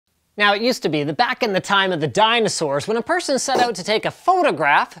Now, it used to be that back in the time of the dinosaurs, when a person set out to take a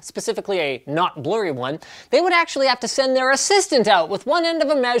photograph, specifically a not blurry one, they would actually have to send their assistant out with one end of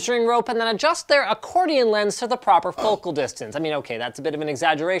a measuring rope and then adjust their accordion lens to the proper focal distance. I mean, okay, that's a bit of an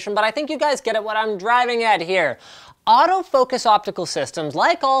exaggeration, but I think you guys get at what I'm driving at here. Autofocus optical systems,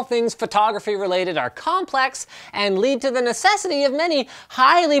 like all things photography related, are complex and lead to the necessity of many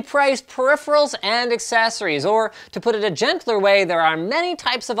highly priced peripherals and accessories. Or, to put it a gentler way, there are many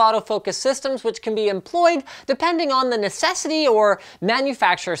types of autofocus systems which can be employed depending on the necessity or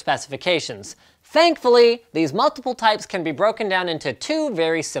manufacturer specifications. Thankfully, these multiple types can be broken down into two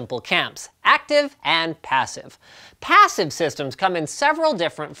very simple camps: active and passive. Passive systems come in several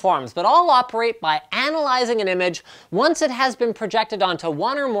different forms, but all operate by analyzing an image once it has been projected onto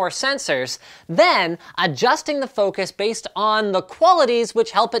one or more sensors, then adjusting the focus based on the qualities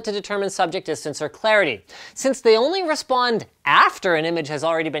which help it to determine subject distance or clarity. Since they only respond after an image has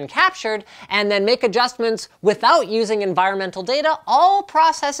already been captured and then make adjustments without using environmental data, all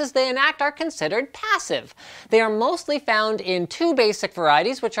processes they enact are considered passive. They are mostly found in two basic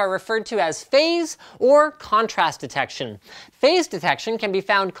varieties, which are referred to as phase or contrast detection. Phase detection can be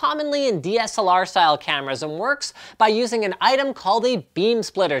found commonly in DSLR-style cameras and works by using an item called a beam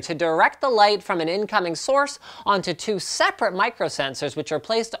splitter to direct the light from an incoming source onto two separate microsensors which are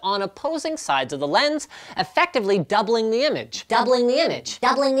placed on opposing sides of the lens, effectively doubling the image. Doubling the image.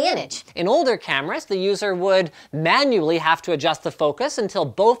 Doubling the image. In older cameras, the user would manually have to adjust the focus until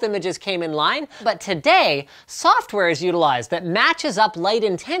both images came in line, but today, software is utilized that matches up light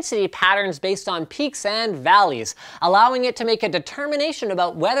intensity patterns based on peaks and valleys, allowing it to make a determination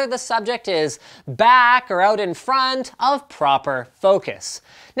about whether the subject is back or out in front of proper focus.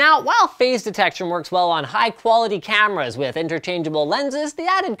 Now, while phase detection works well on high-quality cameras with interchangeable lenses, the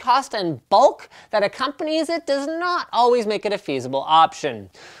added cost and bulk that accompanies it does not always make it a feasible option.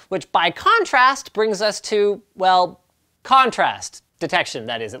 Which, by contrast, brings us to, well, contrast detection,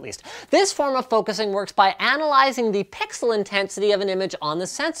 that is, at least. This form of focusing works by analyzing the pixel intensity of an image on the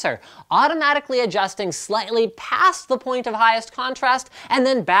sensor, automatically adjusting slightly past the point of highest contrast and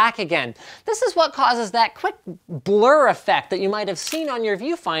then back again. This is what causes that quick blur effect that you might have seen on your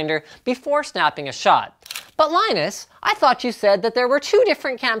viewfinder before snapping a shot. But Linus, I thought you said that there were two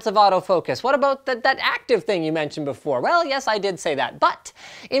different camps of autofocus. What about that active thing you mentioned before? Well, yes, I did say that, but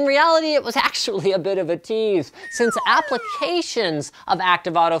in reality it was actually a bit of a tease, since applications of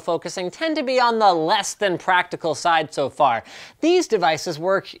active autofocusing tend to be on the less than practical side so far. These devices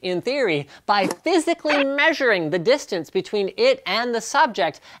work, in theory, by physically measuring the distance between it and the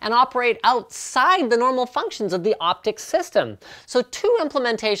subject and operate outside the normal functions of the optics system. So two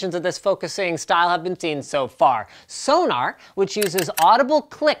implementations of this focusing style have been seen so far. Sonar, which uses audible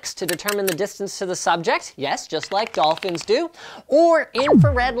clicks to determine the distance to the subject, yes, just like dolphins do, or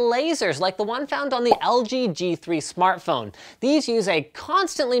infrared lasers like the one found on the LG G3 smartphone. These use a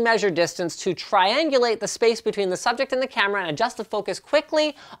constantly measured distance to triangulate the space between the subject and the camera and adjust the focus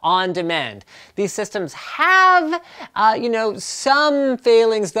quickly on demand. These systems have, some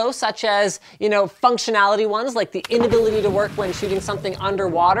failings though, such as, functionality ones like the inability to work when shooting something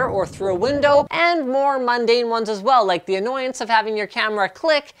underwater or through a window, and more mundane ones as well, like the annoyance of having your camera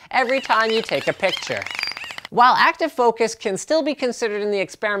click every time you take a picture. While active focus can still be considered in the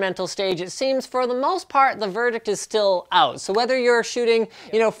experimental stage, it seems for the most part the verdict is still out. So whether you're shooting,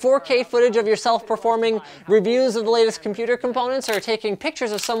 4K footage of yourself performing reviews of the latest computer components or taking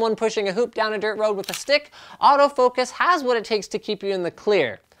pictures of someone pushing a hoop down a dirt road with a stick, autofocus has what it takes to keep you in the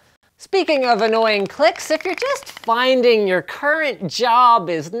clear. Speaking of annoying clicks, if you're just finding your current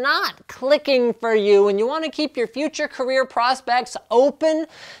job is not clicking for you and you want to keep your future career prospects open,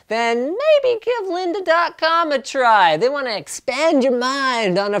 then maybe give lynda.com a try. They want to expand your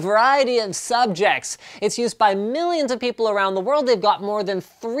mind on a variety of subjects. It's used by millions of people around the world. They've got more than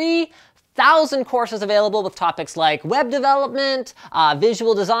 3,000 courses available with topics like web development,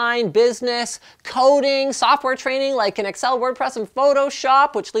 visual design, business, coding, software training like in Excel, WordPress, and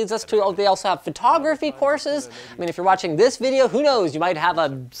Photoshop, which leads us to, they also have photography courses. I mean, if you're watching this video, who knows, you might have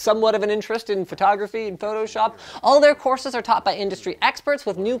somewhat of an interest in photography and Photoshop. All their courses are taught by industry experts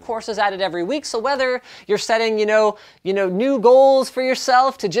with new courses added every week. So whether you're setting, new goals for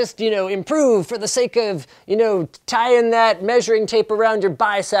yourself to just, improve for the sake of, tying that measuring tape around your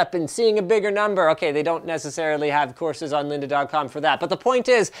bicep and seeing a bigger number. Okay, they don't necessarily have courses on lynda.com for that. But the point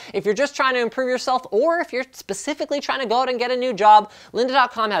is, if you're just trying to improve yourself, or if you're specifically trying to go out and get a new job,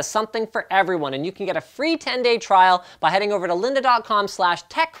 lynda.com has something for everyone. And you can get a free 10-day trial by heading over to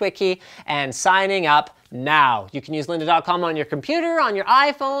lynda.com/techquickie and signing up now. You can use lynda.com on your computer, on your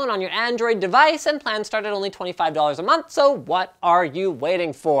iPhone, on your Android device, and plans start at only $25 a month, so what are you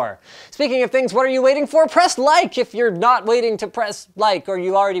waiting for? Speaking of things, what are you waiting for? Press like if you're not waiting to press like, or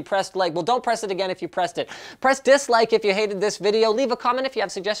you already pressed like. Well, don't press it again if you pressed it. Press dislike if you hated this video. Leave a comment if you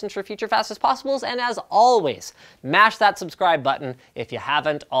have suggestions for future Fastest Possibles, and as always, mash that subscribe button if you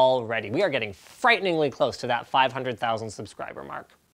haven't already. We are getting frighteningly close to that 500,000 subscriber mark.